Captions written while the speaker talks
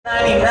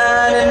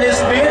99 in this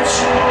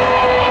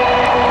bitch.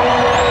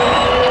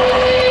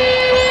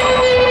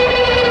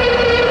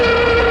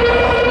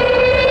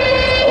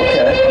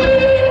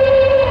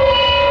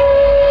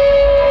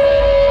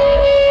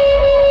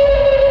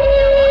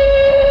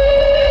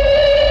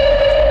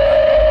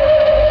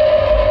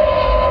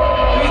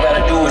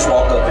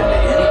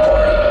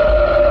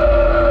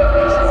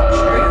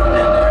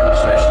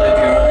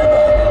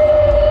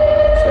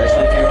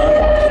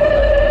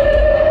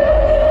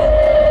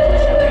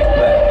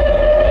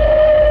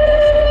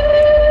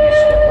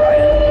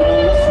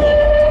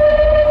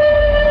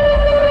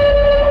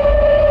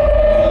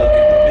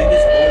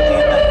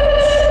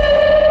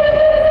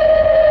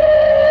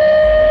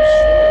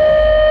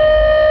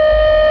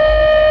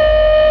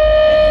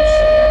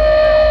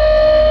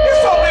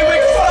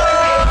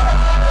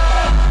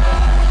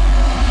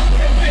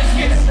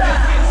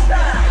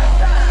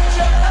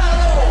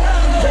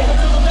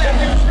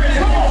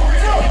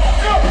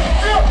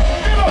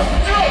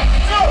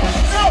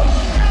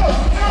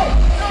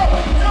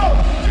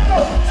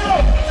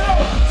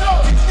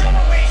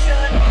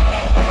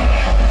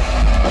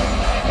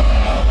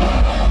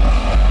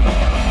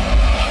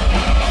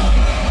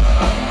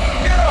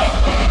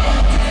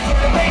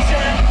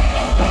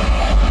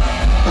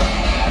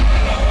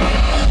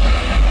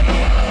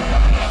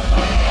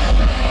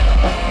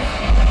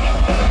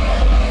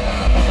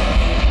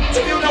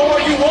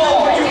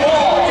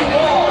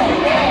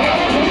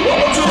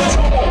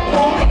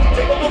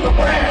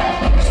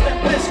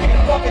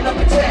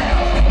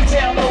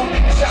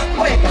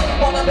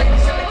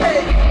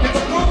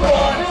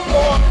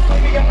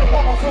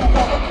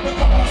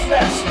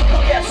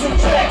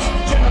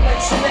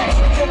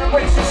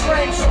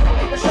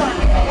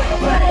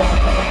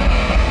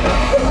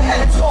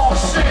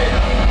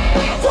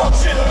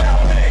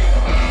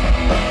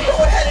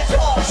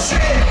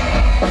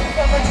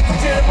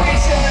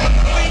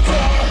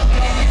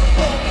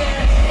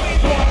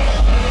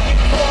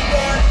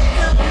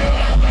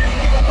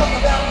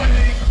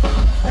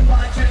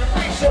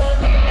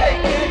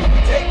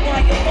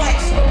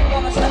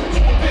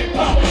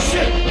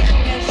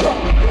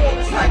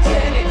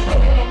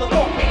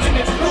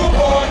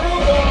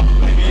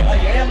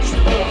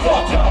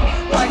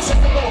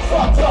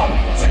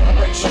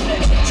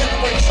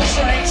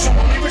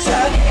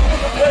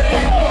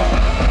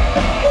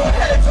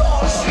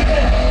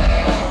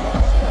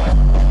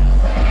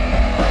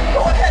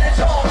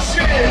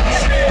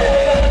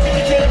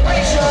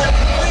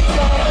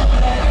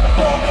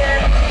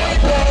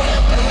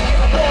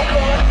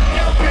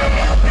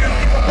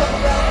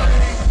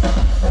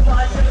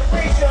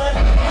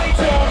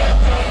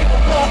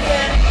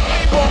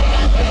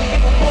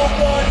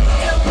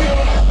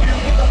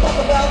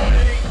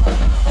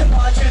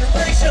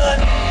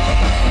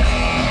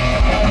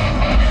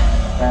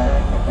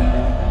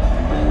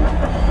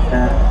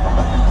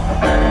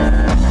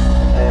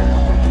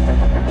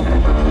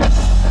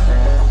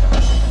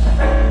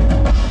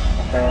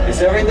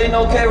 Is everything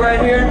okay right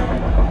here?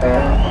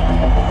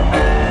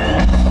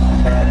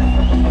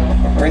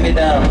 Bring it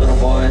down, little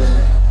boys.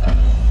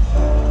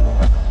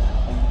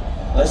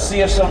 Let's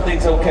see if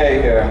something's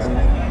okay here.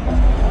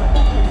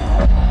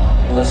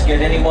 Let's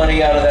get any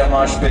money out of that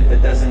mosh pit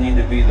that doesn't need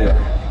to be there.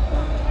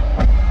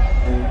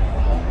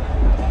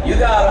 You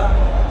got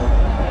it.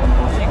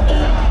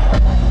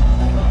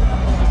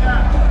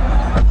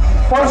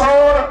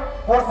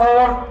 Por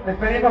favor, les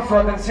pedimos su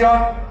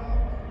atención.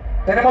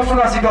 Tenemos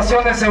una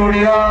situación de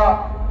seguridad.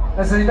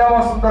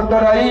 Necesitamos un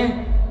doctor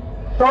ahí.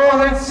 Todos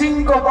den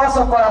 5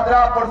 pasos para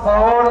atrás, por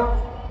favor.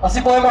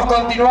 Así podemos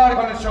continuar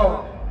con el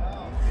show.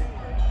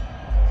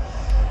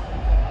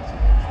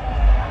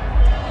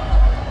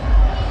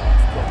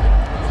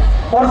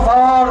 Por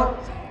favor,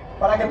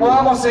 para que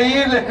podamos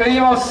seguir, les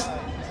pedimos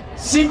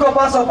 5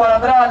 pasos para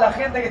atrás. La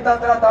gente que está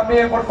atrás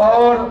también, por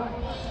favor.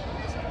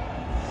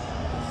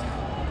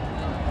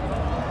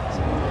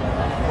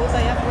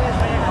 Usa ya pues.